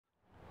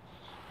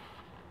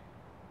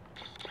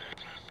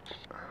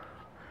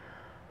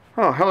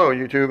Oh, hello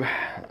YouTube.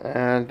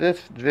 This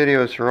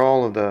video is for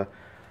all of the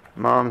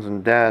moms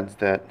and dads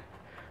that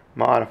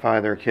modify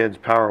their kids'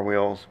 Power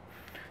Wheels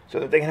so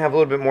that they can have a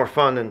little bit more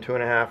fun than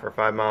 2.5 or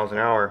 5 miles an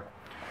hour.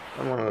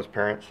 I'm one of those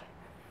parents.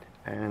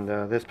 And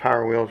this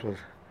Power Wheels was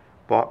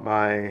bought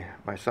by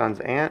my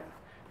son's aunt.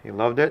 He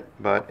loved it,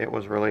 but it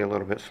was really a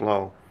little bit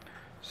slow.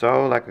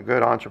 So, like a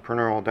good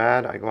entrepreneurial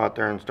dad, I go out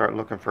there and start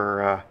looking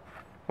for,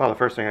 well, the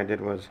first thing I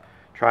did was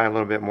try a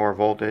little bit more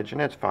voltage,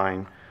 and it's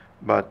fine.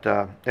 But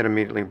it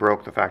immediately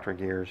broke the factory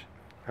gears,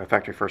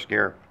 factory first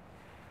gear.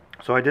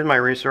 So I did my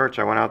research.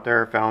 I went out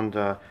there, found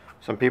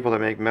some people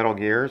that make metal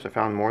gears. I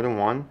found more than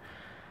one.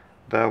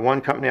 The one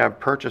company I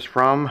purchased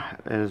from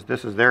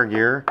this is their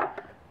gear.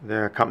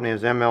 Their company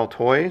is ML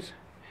Toys,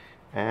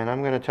 and I'm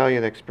going to tell you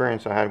the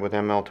experience I had with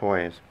ML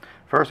Toys.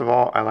 First of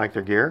all, I like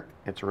their gear.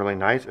 It's really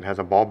nice. It has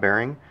a ball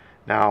bearing.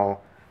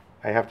 Now,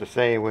 I have to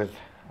say with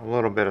a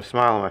little bit of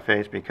smile on my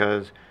face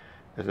because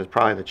this is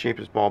probably the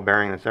cheapest ball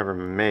bearing that's ever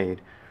been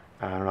made.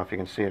 I don't know if you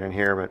can see it in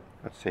here, but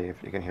let's see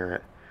if you can hear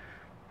it.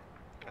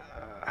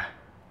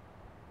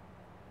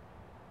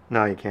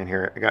 No, you can't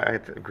hear it. I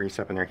got the grease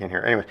up in there, I can't hear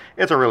it. Anyways,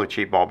 it's a really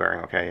cheap ball bearing,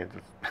 okay?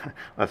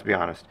 Let's be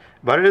honest.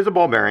 But it is a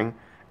ball bearing,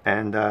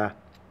 and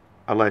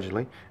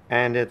allegedly,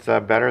 and it's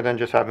better than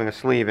just having a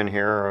sleeve in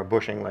here or a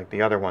bushing like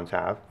the other ones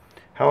have.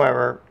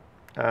 However,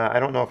 I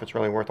don't know if it's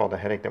really worth all the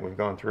headache that we've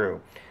gone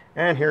through.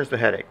 And here's the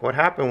headache. What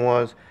happened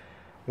was,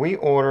 we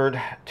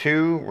ordered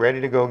 2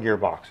 ready-to-go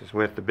gearboxes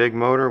with the big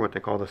motor, what they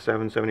call the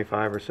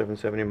 775 or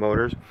 770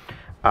 motors.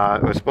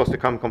 It was supposed to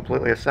come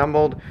completely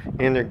assembled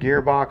in their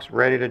gearbox,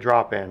 ready to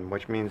drop in,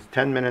 which means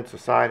 10 minutes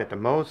aside at the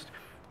most,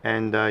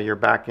 and you're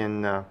back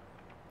in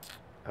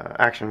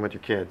action with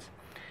your kids.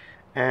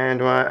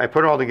 And I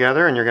put it all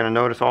together, and you're going to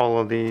notice all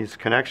of these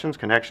connections.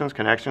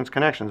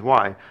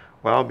 Why?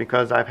 Well,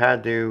 because I've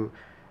had to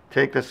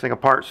take this thing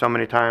apart so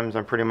many times,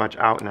 I'm pretty much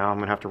out now. I'm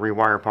going to have to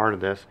rewire part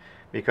of this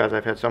because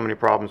I've had so many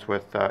problems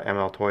with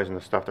ML Toys and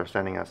the stuff they're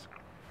sending us.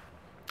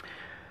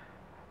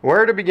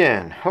 Where to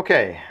begin?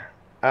 Okay,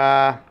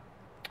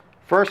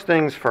 first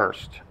things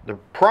first. The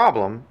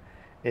problem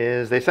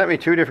is they sent me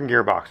 2 different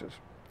gearboxes.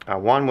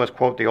 One was,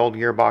 quote, the old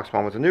gearbox,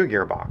 one was a new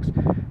gearbox.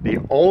 The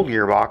old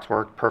gearbox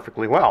worked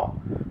perfectly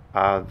well.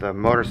 The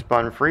motor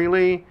spun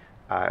freely,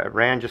 it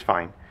ran just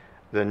fine.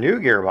 The new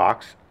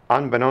gearbox,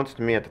 unbeknownst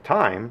to me at the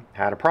time,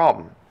 had a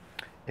problem.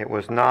 It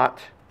was not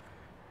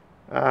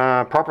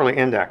properly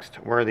indexed.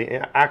 Where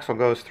the axle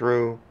goes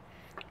through,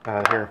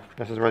 here,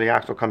 this is where the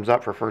axle comes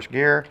up for first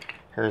gear.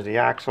 Here's the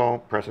axle,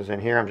 presses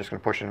in here. I'm just going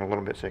to push it in a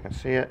little bit so you can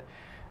see it.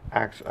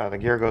 The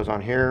gear goes on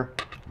here,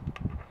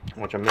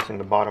 which I'm missing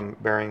the bottom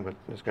bearing, but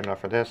it's good enough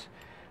for this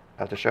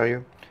to show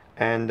you.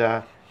 And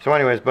so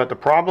anyways, but the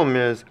problem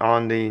is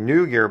on the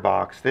new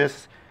gearbox,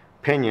 this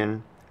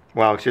pinion,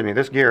 well, excuse me,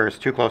 this gear is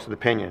too close to the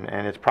pinion,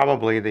 and it's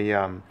probably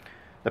the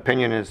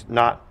pinion is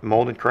not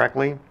molded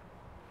correctly.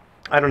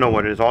 I don't know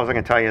what it is. All I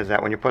can tell you is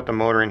that when you put the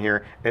motor in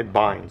here, it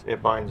binds.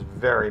 It binds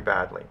very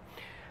badly.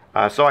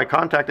 So I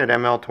contacted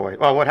ML Toys.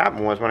 Well, what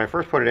happened was when I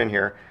first put it in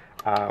here,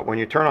 when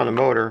you turn on the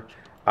motor,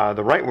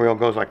 the right wheel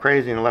goes like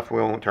crazy and the left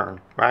wheel won't turn.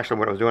 Well, actually,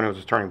 what it was doing, it was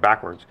just turning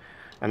backwards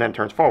and then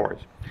turns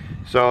forwards.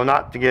 So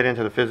not to get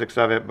into the physics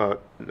of it,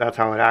 but that's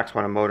how it acts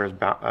when a motor is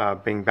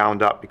being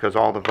bound up, because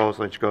all the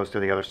voltage goes to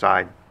the other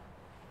side.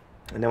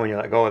 And then when you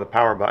let go of the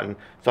power button,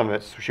 some of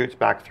it shoots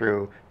back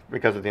through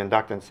because of the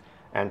inductance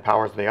and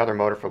powers the other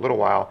motor for a little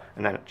while,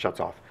 and then it shuts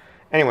off.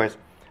 Anyways,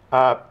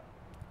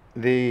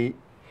 the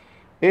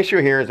issue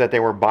here is that they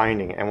were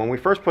binding, and when we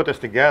first put this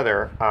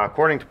together,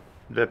 according to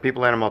the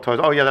people at ML Toys,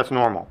 oh yeah, that's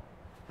normal.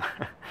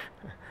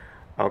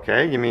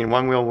 Okay, you mean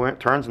one wheel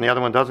turns and the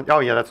other one doesn't?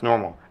 Oh yeah, that's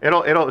normal.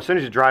 It'll as soon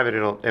as you drive it,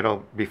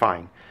 it'll be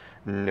fine.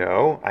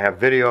 No, I have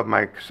video of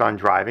my son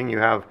driving. You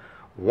have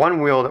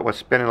one wheel that was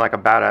spinning like a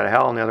bat out of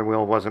hell, and the other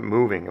wheel wasn't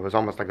moving. It was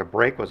almost like the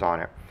brake was on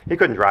it. He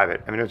couldn't drive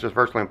it. I mean, it was just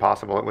virtually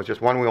impossible. It was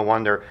just one wheel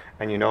wonder,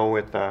 and you know,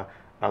 with a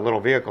little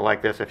vehicle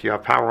like this, if you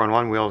have power on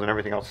one wheel and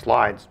everything else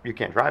slides, you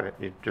can't drive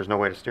it. There's no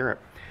way to steer it.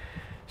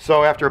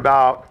 So after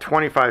about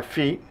 25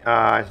 feet,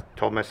 I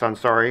told my son,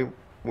 sorry,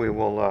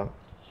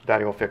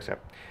 Daddy will fix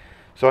it.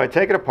 So I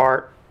take it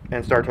apart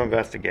and start to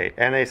investigate.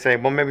 And they say,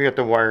 well, maybe you get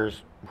the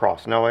wires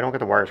crossed. No, I don't get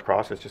the wires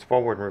crossed. It's just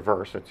forward and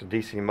reverse. It's a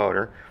DC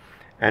motor.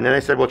 And then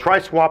they said, well, try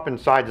swapping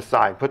side to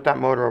side. Put that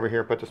motor over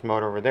here, put this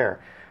motor over there.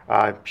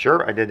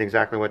 Sure, I did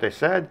exactly what they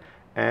said.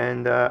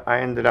 And I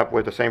ended up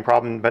with the same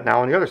problem, but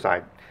now on the other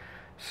side.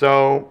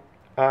 So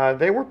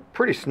they were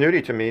pretty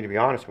snooty to me, to be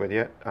honest with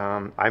you.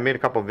 I made a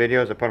couple of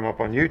videos. I put them up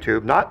on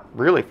YouTube, not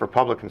really for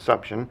public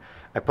consumption.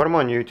 I put them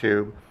on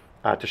YouTube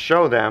to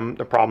show them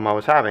the problem I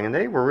was having. And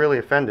they were really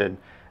offended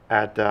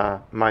at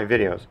my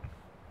videos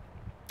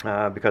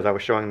because I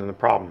was showing them the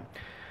problem.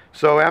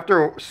 So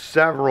after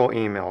several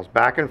emails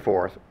back and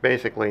forth,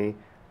 basically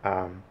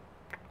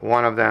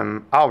one of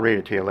them, I'll read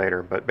it to you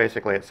later, but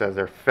basically it says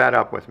they're fed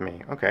up with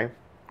me. Okay,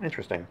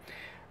 interesting.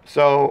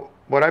 So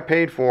what I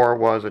paid for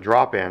was a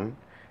drop-in,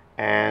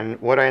 and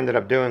what I ended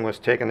up doing was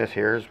taking this,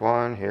 here's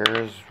one,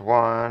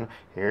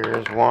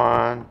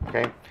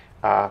 okay.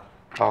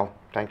 Oh,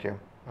 thank you.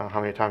 How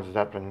many times has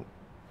that been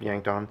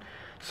yanked on?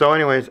 So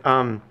anyways,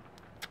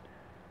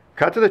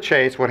 cut to the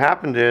chase, what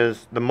happened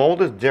is the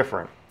mold is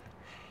different.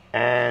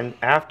 And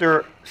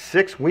after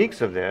 6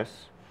 weeks of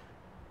this,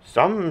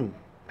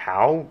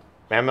 somehow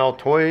ML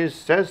Toys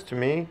says to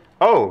me,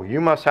 oh,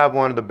 you must have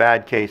one of the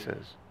bad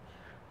cases.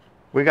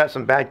 We got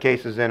some bad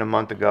cases in a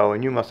month ago,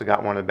 and you must have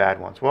got one of the bad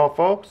ones. Well,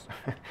 folks,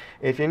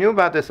 if you knew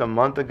about this a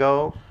month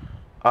ago,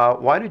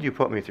 why did you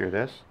put me through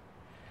this?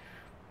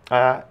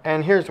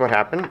 And here's what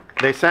happened.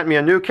 They sent me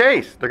a new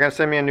case. They're going to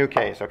send me a new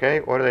case, okay?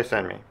 What do they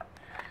send me?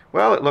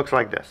 Well, it looks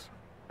like this.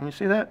 Can you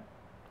see that?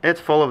 It's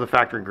full of the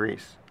factory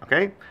grease,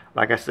 okay?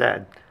 Like I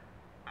said,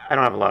 I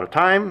don't have a lot of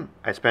time.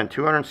 I spent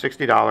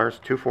 $260,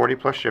 $240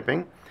 plus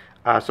shipping,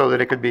 so that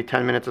it could be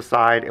 10 minutes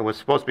aside. It was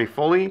supposed to be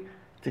fully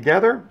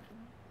together.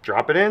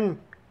 Drop it in,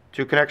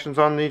 2 connections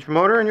on each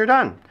motor, and you're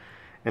done.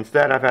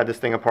 Instead, I've had this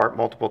thing apart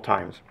multiple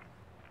times.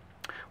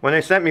 When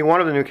they sent me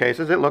one of the new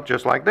cases, it looked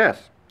just like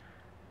this.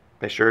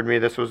 They assured me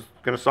this was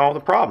going to solve the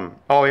problem.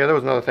 Oh yeah, there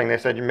was another thing. They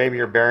said maybe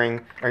your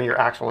bearing or your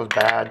axle is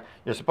bad.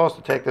 You're supposed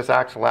to take this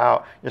axle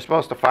out. You're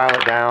supposed to file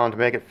it down to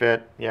make it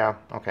fit. Yeah,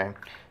 okay.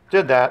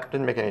 Did that.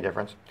 Didn't make any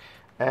difference.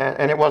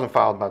 And it wasn't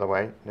filed, by the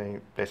way.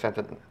 They sent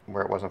it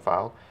where it wasn't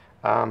filed.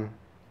 So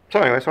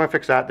anyway, so I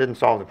fixed that. Didn't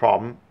solve the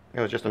problem.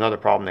 It was just another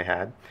problem they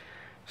had.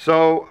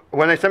 So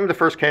when they sent me the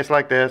first case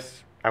like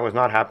this, I was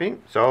not happy.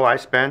 So I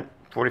spent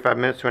 45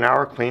 minutes to an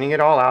hour cleaning it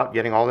all out,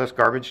 getting all this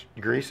garbage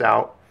grease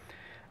out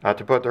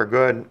to put their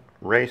good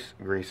race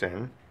grease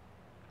in.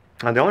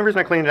 And the only reason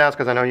I cleaned it out is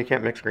because I know you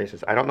can't mix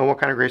greases. I don't know what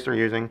kind of grease they're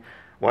using,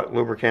 what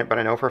lubricant, but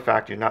I know for a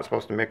fact you're not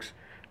supposed to mix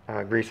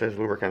greases,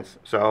 lubricants.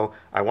 So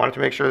I wanted to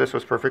make sure this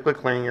was perfectly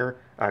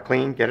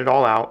clean, get it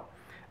all out.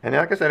 And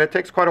like I said, it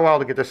takes quite a while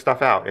to get this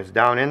stuff out. It's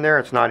down in there,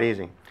 it's not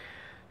easy.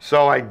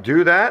 So I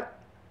do that,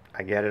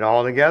 I get it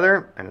all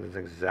together, and it is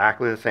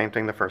exactly the same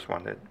thing the first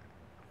one did.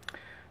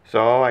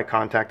 So I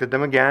contacted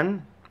them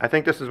again. I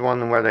think this is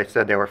one where they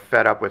said they were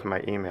fed up with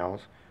my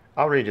emails.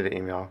 I'll read you the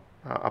email.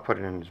 I'll put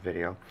it in this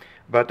video.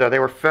 But they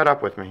were fed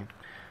up with me.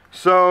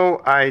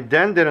 So I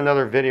then did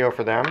another video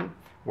for them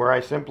where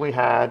I simply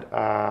had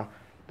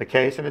the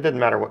case, and it didn't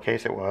matter what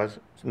case it was.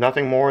 It's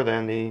nothing more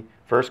than the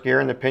first gear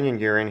and the pinion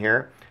gear in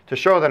here to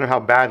show them how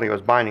badly it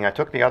was binding. I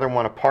took the other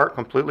one apart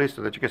completely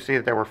so that you could see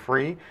that they were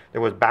free.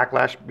 There was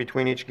backlash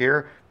between each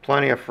gear,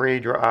 plenty of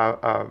free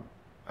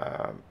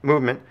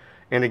movement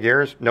in the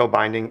gears, no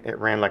binding. It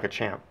ran like a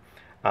champ.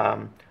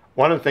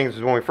 One of the things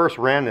is when we first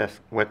ran this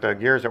with the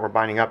gears that were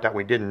binding up that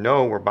we didn't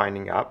know were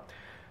binding up,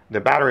 the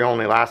battery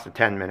only lasted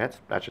 10 minutes.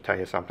 That should tell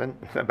you something.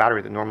 A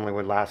battery that normally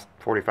would last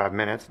 45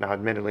 minutes. Now,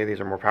 admittedly, these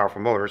are more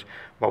powerful motors,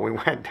 but we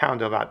went down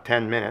to about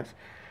 10 minutes.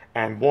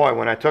 And boy,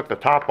 when I took the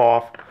top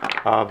off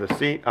of the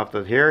seat of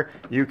the here,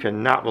 you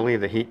cannot believe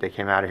the heat that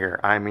came out of here.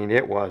 I mean,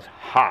 it was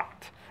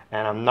hot.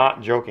 And I'm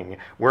not joking.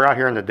 We're out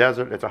here in the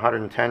desert. It's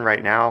 110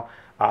 right now.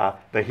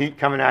 The heat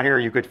coming out here,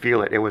 you could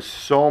feel it. It was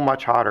so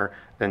much hotter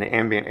than the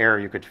ambient air.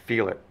 You could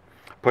feel it.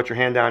 Put your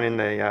hand down in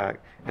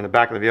the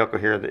back of the vehicle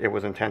here. It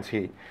was intense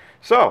heat.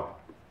 So,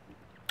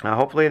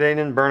 hopefully they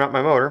didn't burn up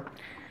my motor.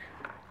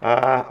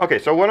 Okay,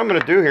 so what I'm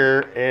going to do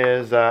here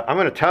is I'm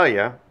going to tell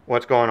you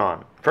what's going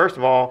on. First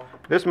of all,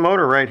 this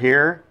motor right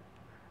here,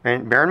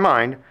 and bear in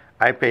mind,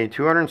 I paid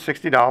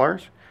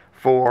 $260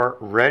 for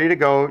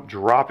ready-to-go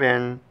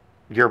drop-in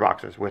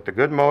gearboxes with the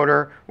good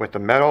motor, with the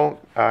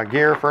metal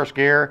gear, first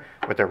gear,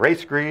 with the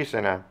race grease,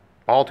 and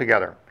all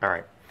together. All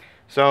right.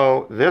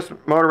 So this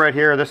motor right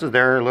here, this is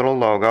their little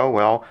logo.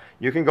 Well,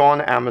 you can go on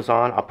to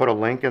Amazon. I'll put a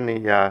link in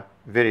the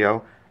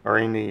video, or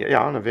in the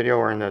on the video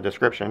or in the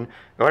description.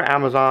 Go to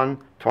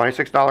Amazon,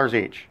 $26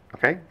 each.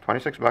 Okay,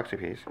 26 bucks a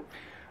piece.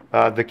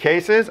 The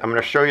cases, I'm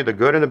going to show you the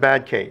good and the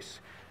bad case.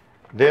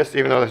 This,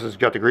 even though this has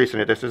got the grease in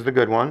it, this is the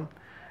good one.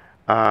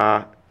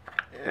 Yeah,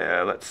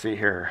 let's see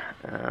here.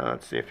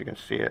 Let's see if you can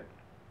see it.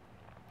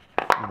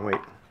 Wait.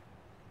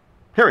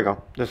 Here we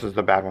go. This is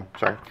the bad one.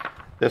 Sorry.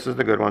 This is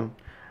the good one.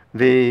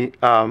 The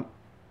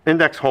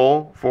index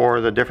hole for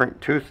the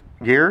different tooth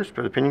gears,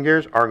 for the pinion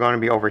gears, are going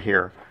to be over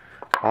here.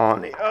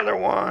 On the other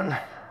one,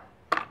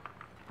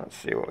 let's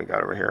see what we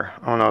got over here.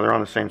 Oh no, they're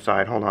on the same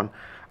side. Hold on.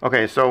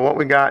 Okay, so what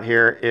we got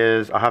here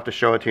is, I'll have to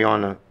show it to you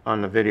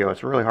on the video.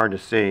 It's really hard to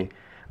see.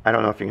 I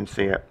don't know if you can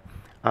see it.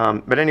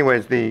 But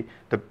anyways, the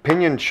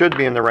pinion should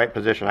be in the right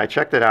position. I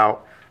checked it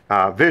out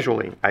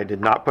visually. I did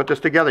not put this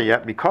together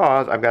yet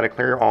because I've got to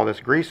clear all this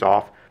grease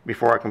off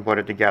before I can put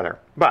it together.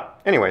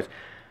 But anyways,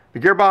 the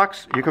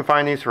gearbox, you can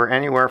find these for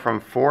anywhere from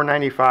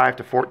 $4.95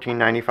 to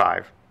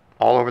 $14.95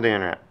 all over the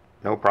internet.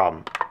 No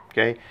problem.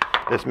 Okay,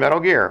 this metal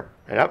gear.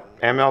 Yep,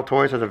 ML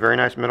Toys has a very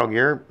nice metal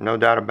gear, no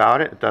doubt about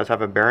it. It does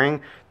have a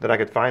bearing that I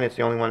could find. It's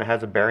the only one that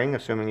has a bearing,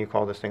 assuming you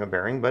call this thing a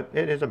bearing, but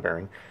it is a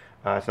bearing.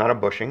 It's not a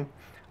bushing.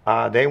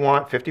 They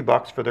want 50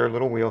 bucks for their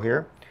little wheel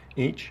here,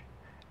 each.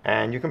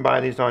 And you can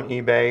buy these on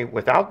eBay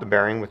without the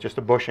bearing, with just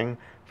a bushing,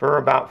 for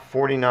about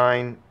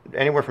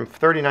anywhere from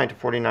 $39 to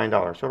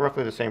 $49, so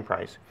roughly the same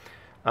price.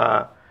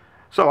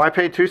 So I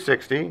paid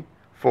 $260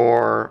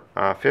 for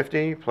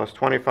 50 plus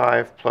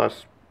 25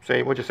 plus,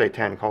 say, we'll just say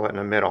 10, call it in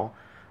the middle,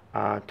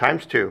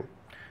 times 2.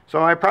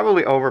 So I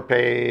probably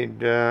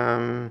overpaid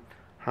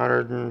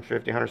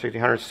 150, 160,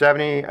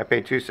 170. I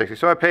paid 260.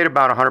 So I paid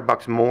about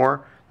 $100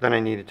 more than I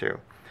needed to.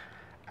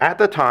 At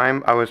the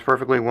time, I was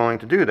perfectly willing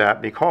to do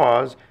that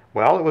because,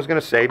 well, it was going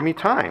to save me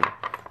time.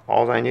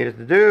 All I needed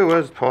to do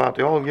was pull out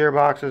the old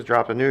gearboxes,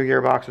 drop the new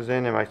gearboxes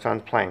in, and my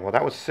son's playing. Well,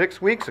 that was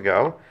 6 weeks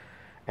ago,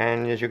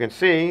 and as you can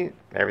see,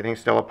 everything's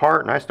still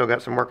apart, and I still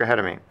got some work ahead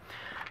of me.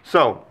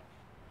 So,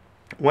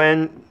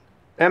 when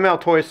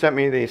ML Toys sent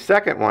me the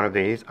second one of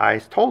these, I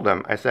told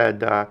them, I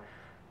said,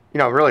 you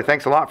know, really,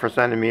 thanks a lot for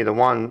sending me the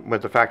one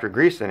with the factory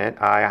grease in it.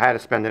 I had to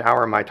spend an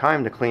hour of my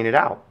time to clean it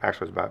out.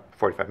 Actually, it was about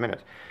 45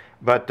 minutes.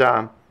 But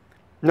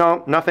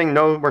no, nothing,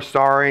 no, we're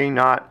sorry,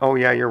 not, oh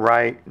yeah, you're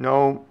right,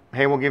 no,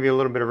 hey, we'll give you a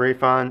little bit of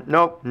refund.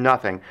 Nope,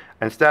 nothing.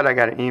 Instead, I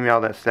got an email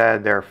that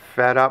said they're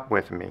fed up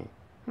with me.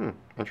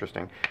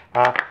 Interesting.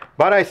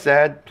 But I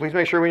said, please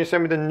make sure when you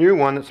send me the new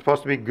one that's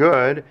supposed to be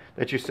good,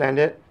 that you send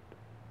it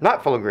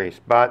not full of grease,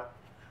 but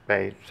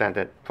they sent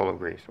it full of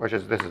grease, which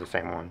is, this is the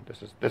same one.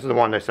 This is the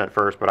one they sent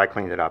first, but I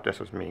cleaned it up. This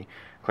was me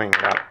cleaning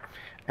it up.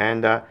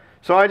 And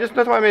so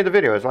that's why I made the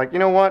video. It's like, you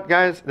know what,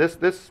 guys,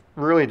 this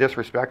really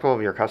disrespectful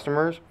of your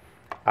customers.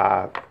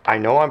 I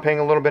know I'm paying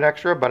a little bit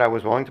extra, but I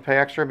was willing to pay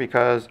extra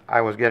because I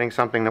was getting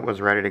something that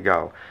was ready to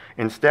go.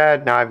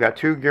 Instead, now I've got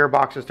 2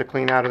 gearboxes to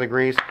clean out of the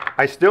grease.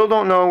 I still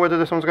don't know whether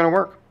this one's going to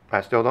work.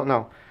 I still don't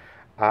know.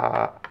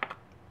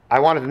 I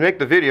wanted to make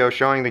the video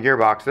showing the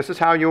gearbox. This is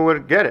how you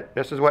would get it.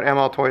 This is what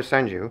ML Toys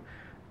sends you.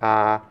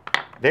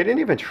 They didn't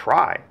even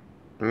try.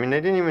 I mean,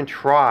 they didn't even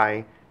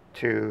try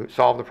to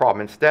solve the problem.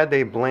 Instead,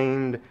 they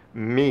blamed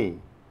me,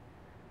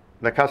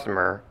 the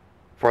customer,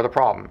 for the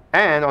problem.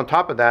 And on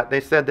top of that, they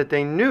said that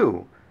they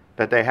knew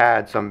that they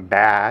had some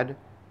bad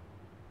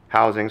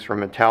housings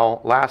from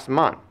Mattel last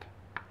month.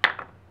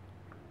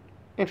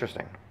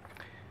 Interesting.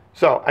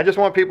 So I just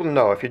want people to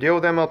know, if you deal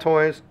with ML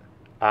Toys,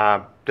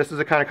 this is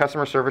the kind of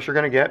customer service you're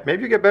going to get.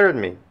 Maybe you get better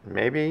than me.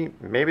 Maybe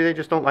they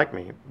just don't like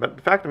me. But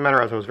the fact of the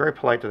matter is, I was very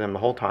polite to them the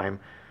whole time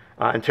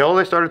until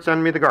they started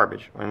sending me the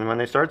garbage. And when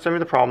they started sending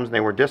me the problems,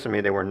 they were dissing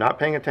me. They were not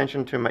paying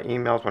attention to my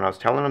emails when I was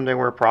telling them they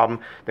were a problem.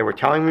 They were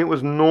telling me it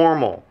was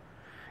normal.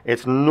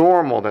 It's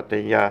normal that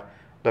the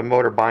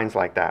motor binds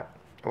like that,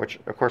 which,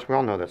 of course, we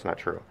all know that's not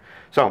true.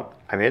 So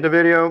I made the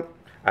video.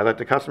 I let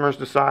the customers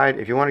decide.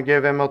 If you want to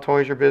give ML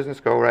Toys your business,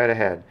 go right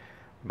ahead.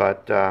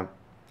 But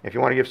if you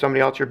want to give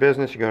somebody else your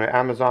business, you go to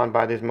Amazon,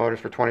 buy these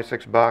motors for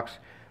 26 bucks,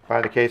 buy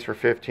the case for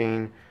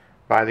 15,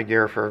 buy the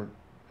gear for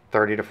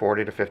 30 to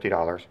 40 to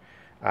 $50.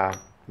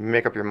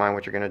 Make up your mind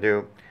what you're going to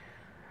do.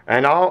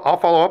 And I'll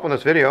follow up on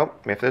this video.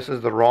 If this is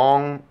the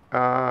wrong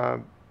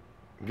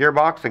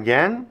gearbox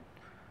again,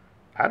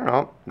 I don't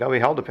know, they'll be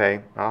held to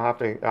pay. I'll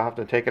have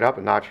to take it up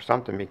a notch or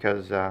something,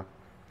 because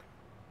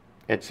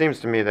it seems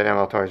to me that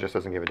ML Toys just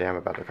doesn't give a damn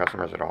about their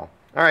customers at all.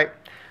 All right.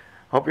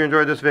 Hope you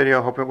enjoyed this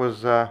video. Hope it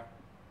was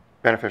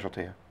beneficial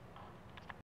to you.